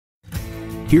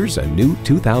Here's a new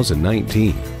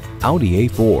 2019 Audi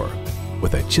A4.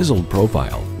 With a chiseled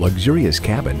profile, luxurious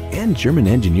cabin, and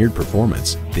German-engineered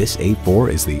performance, this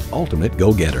A4 is the ultimate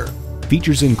go-getter.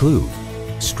 Features include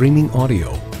streaming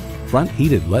audio, front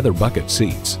heated leather bucket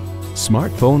seats,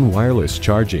 smartphone wireless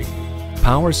charging,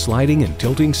 power sliding and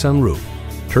tilting sunroof,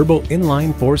 turbo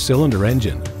inline 4-cylinder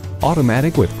engine,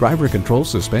 automatic with driver control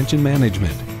suspension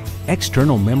management,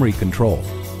 external memory control,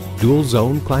 dual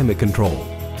zone climate control,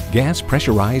 gas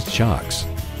pressurized shocks,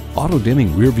 auto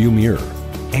dimming rear view mirror,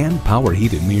 and power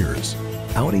heated mirrors.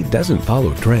 Audi doesn't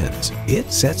follow trends,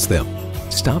 it sets them.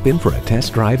 Stop in for a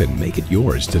test drive and make it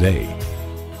yours today.